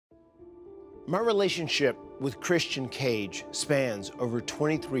My relationship with Christian Cage spans over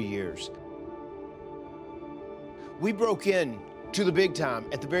 23 years. We broke in to the big time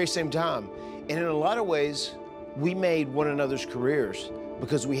at the very same time, and in a lot of ways, we made one another's careers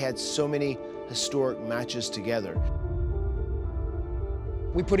because we had so many historic matches together.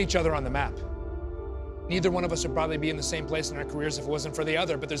 We put each other on the map. Neither one of us would probably be in the same place in our careers if it wasn't for the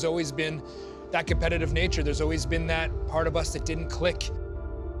other, but there's always been that competitive nature. There's always been that part of us that didn't click.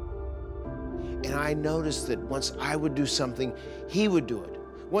 And I noticed that once I would do something, he would do it.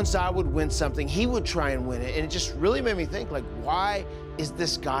 Once I would win something, he would try and win it. And it just really made me think, like, why is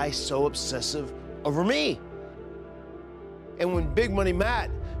this guy so obsessive over me? And when Big Money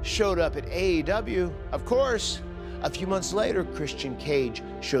Matt showed up at AEW, of course, a few months later, Christian Cage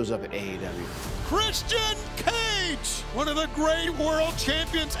shows up at AEW. Christian Cage, one of the great world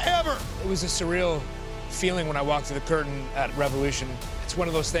champions ever. It was a surreal feeling when I walked through the curtain at Revolution. It's one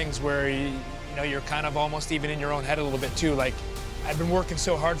of those things where you know, you're kind of almost even in your own head a little bit too. Like, I've been working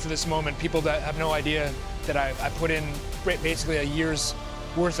so hard for this moment. People that have no idea that I put in basically a year's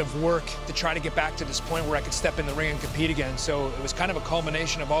worth of work to try to get back to this point where I could step in the ring and compete again. So it was kind of a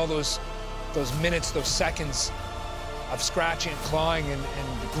culmination of all those minutes, those seconds of scratching and clawing and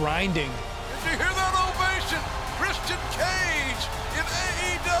grinding. Did you hear that ovation? Christian Cage in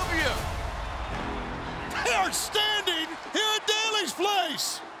AEW. They are standing here at Daly's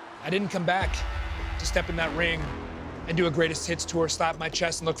place. I didn't come back to step in that ring and do a greatest hits tour, slap my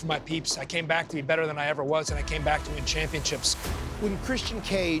chest and look for my peeps. I came back to be better than I ever was, and I came back to win championships. When Christian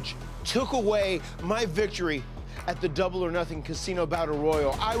Cage took away my victory at the Double or Nothing Casino Battle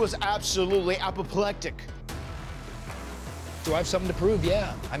Royal, I was absolutely apoplectic. Do I have something to prove?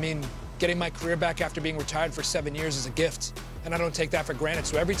 Yeah. I mean, getting my career back after being retired for 7 years is a gift, and I don't take that for granted.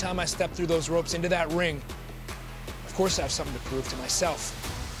 So every time I step through those ropes into that ring, of course I have something to prove to myself.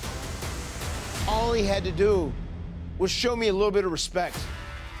 All he had to do was show me a little bit of respect.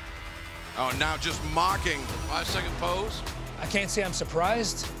 Oh, now just mocking. 5-second pose. I can't say I'm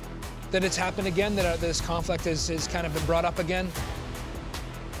surprised that it's happened again, that this conflict has kind of been brought up again.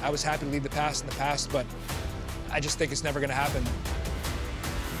 I was happy to leave the past in the past, but I just think it's never going to happen.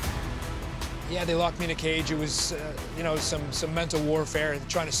 Yeah, they locked me in a cage. It was, you know, some mental warfare,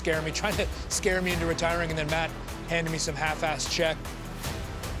 trying to scare me into retiring, and then Matt handed me some half-assed check.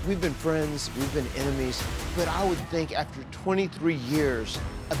 We've been friends, we've been enemies, but I would think after 23 years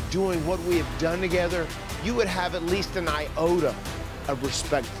of doing what we have done together, you would have at least an iota of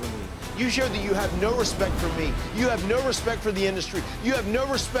respect for me. You showed that you have no respect for me. You have no respect for the industry. You have no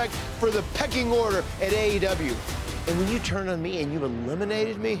respect for the pecking order at AEW. And when you turned on me and you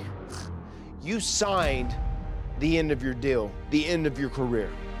eliminated me, you signed the end of your deal, the end of your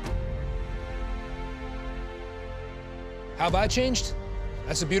career. How have I changed?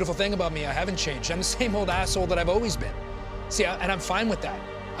 That's the beautiful thing about me. I haven't changed. I'm the same old asshole that I've always been. See, and I'm fine with that.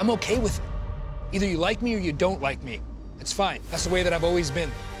 I'm okay with it. Either you like me or you don't like me. It's fine. That's the way that I've always been.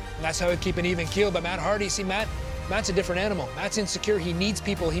 And that's how I keep an even keel. But Matt Hardy, see, Matt's a different animal. Matt's insecure. He needs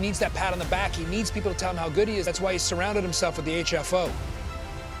people. He needs that pat on the back. He needs people to tell him how good he is. That's why he's surrounded himself with the HFO.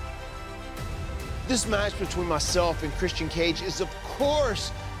 This match between myself and Christian Cage is, of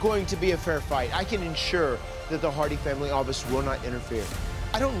course, going to be a fair fight. I can ensure that the Hardy family office will not interfere.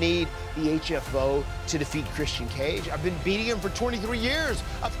 I don't need the HFO to defeat Christian Cage. I've been beating him for 23 years.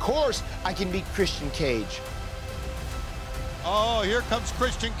 Of course, I can beat Christian Cage. Oh, here comes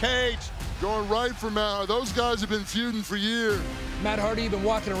Christian Cage. Going right for Matt. Those guys have been feuding for years. Matt Hardy, you've been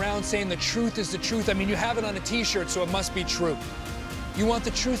walking around saying the truth is the truth. I mean, you have it on a t-shirt, so it must be true. You want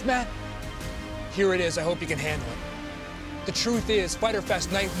the truth, Matt? Here it is. I hope you can handle it. The truth is, Fyter Fest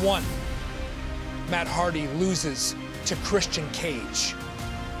Night 1, Matt Hardy loses to Christian Cage.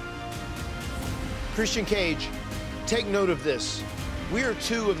 Christian Cage, take note of this. We are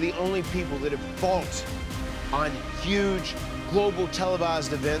two of the only people that have fought on huge global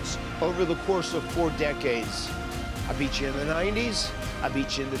televised events over the course of 4 decades. I beat you in the 90s, I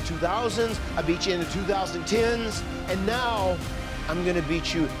beat you in the 2000s, I beat you in the 2010s, and now I'm gonna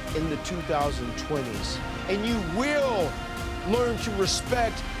beat you in the 2020s. And you will learn to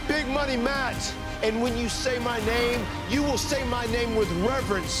respect Big Money Matt. And when you say my name, you will say my name with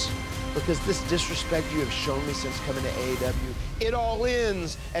reverence, because this disrespect you have shown me since coming to AEW, it all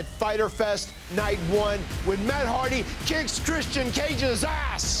ends at Fyter Fest Night 1 when Matt Hardy kicks Christian Cage's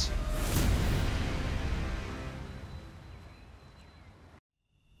ass.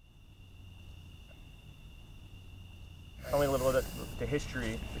 Tell me a little bit of the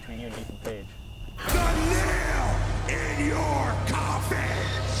history between you and Ethan Page. The nail in your coffin!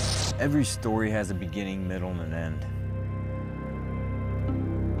 Every story has a beginning, middle, and an end.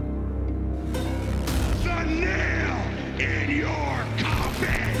 in your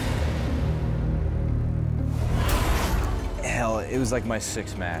coffin! Hell, it was like my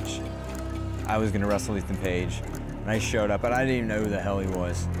 6th match. I was gonna wrestle Ethan Page, and I showed up, and I didn't even know who the hell he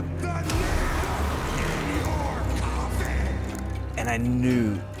was. The nail in your coffin! And I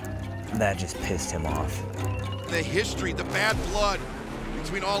knew that just pissed him off. The history, the bad blood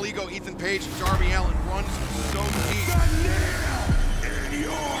between All Ego, Ethan Page, and Darby Allin runs so deep. The nail in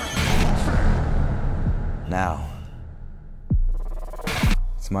your coffin! Now,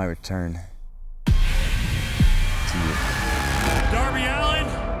 it's my return to you. Darby Allin,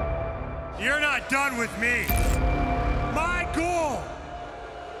 you're not done with me. My goal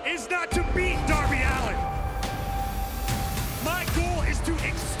is not to beat Darby Allin. My goal is to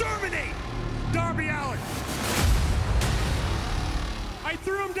exterminate Darby Allin. I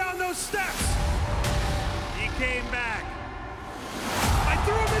threw him down those steps. He came back. I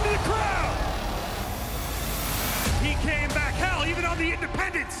threw him into the crowd. He came back. Hell, even on the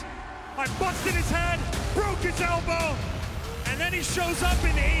independents, I busted his head, broke his elbow, and then he shows up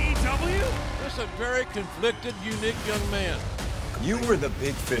in AEW? This is a very conflicted, unique young man. You were the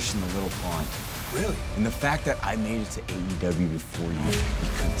big fish in the little pond. Really? And the fact that I made it to AEW before you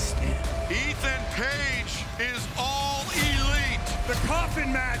couldn't stand. Ethan Page is all elite. The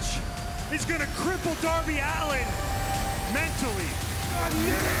Coffin match is gonna cripple Darby Allin mentally. The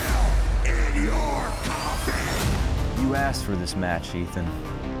nail in your coffin! You asked for this match, Ethan.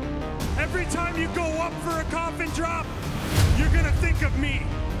 Every time you go up for a coffin drop, you're gonna think of me.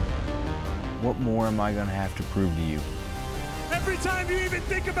 What more am I gonna have to prove to you? Every time you even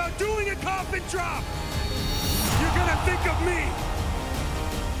think about doing a coffin drop, you're gonna think of me.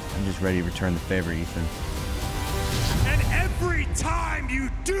 I'm just ready to return the favor, Ethan. And every time you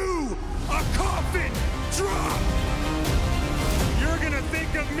do a coffin drop, you're gonna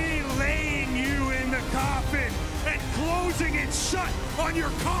think of me laying you in the coffin and closing it shut on your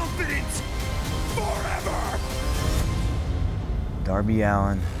confidence forever. Darby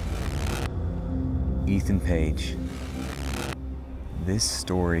Allin, Ethan Page. This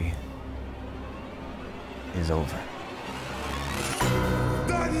story is over.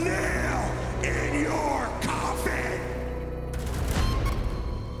 The nail in your coffin!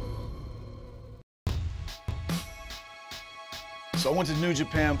 So I went to New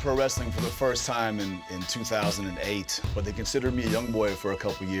Japan Pro Wrestling for the first time in 2008, but they considered me a young boy for a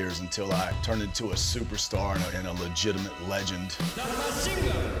couple years until I turned into a superstar and a legitimate legend.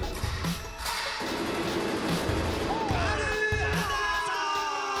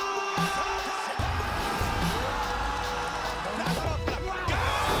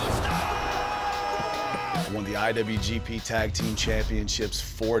 Won the IWGP Tag Team Championships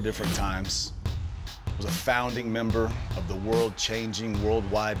 4 different times. Was a founding member of the world-changing,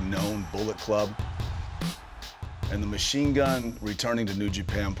 worldwide known Bullet Club. And the Machine Gun returning to New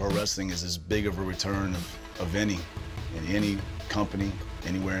Japan Pro Wrestling is as big of a return of any in any company,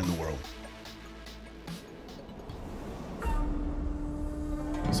 anywhere in the world.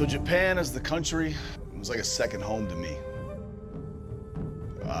 So Japan as the country was like a second home to me.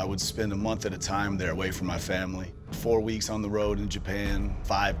 I would spend a month at a time there away from my family. 4 weeks on the road in Japan,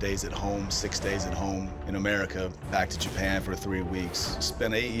 5 days at home, 6 days at home in America, back to Japan for 3 weeks.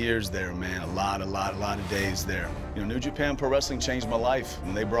 Spent 8 years there, man, a lot of days there. You know, New Japan Pro Wrestling changed my life.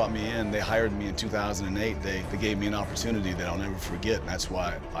 When they brought me in, they hired me in 2008. They gave me an opportunity that I'll never forget, and that's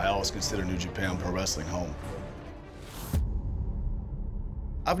why I always consider New Japan Pro Wrestling home.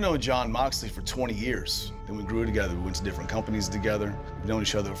 I've known John Moxley for 20 years. Then we grew together. We went to different companies together. We've known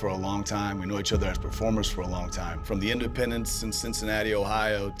each other for a long time. We know each other as performers for a long time. From the Independence in Cincinnati,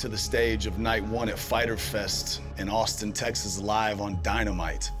 Ohio, to the stage of night 1 at Fyter Fest in Austin, Texas, live on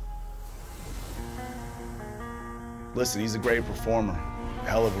Dynamite. Listen, he's a great performer, a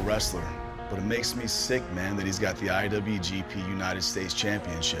hell of a wrestler, but it makes me sick, man, that he's got the IWGP United States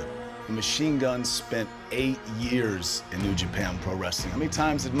Championship. The Machine Gun spent 8 years in New Japan Pro Wrestling. How many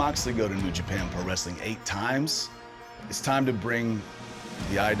times did Moxley go to New Japan Pro Wrestling? 8 times? It's time to bring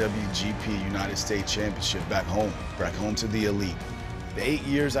the IWGP United States Championship back home to the elite. The 8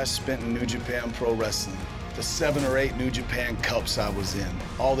 years I spent in New Japan Pro Wrestling, the 7 or 8 New Japan Cups I was in,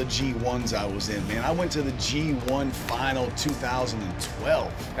 all the G1s I was in, man. I went to the G1 Final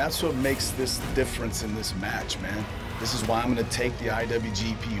 2012. That's what makes this difference in this match, man. This is why I'm gonna take the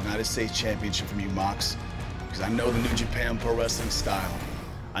IWGP United States Championship from you, Mox, because I know the New Japan Pro Wrestling style.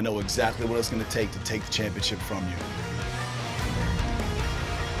 I know exactly what it's gonna take to take the championship from you.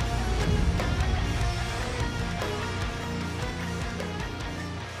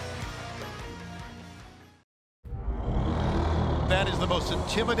 That is the most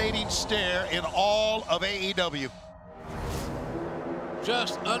intimidating stare in all of AEW.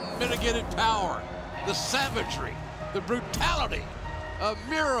 Just unmitigated power, the savagery, the brutality of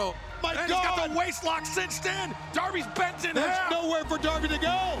Miro. My God! He's got the waist lock cinched in. Darby's bent in There's half. nowhere for Darby to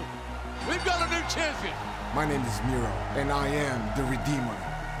go. We've got a new champion. My name is Miro, and I am the Redeemer.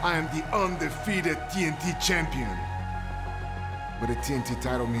 I am the undefeated TNT champion. But the TNT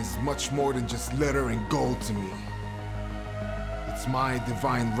title means much more than just letter and gold to me. It's my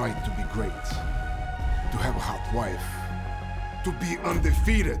divine right to be great, to have a hot wife, to be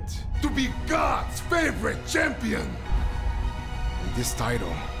undefeated, to be God's favorite champion. And this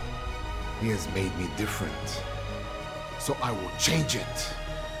title, he has made me different. So I will change it,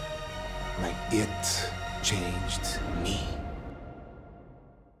 like it changed me.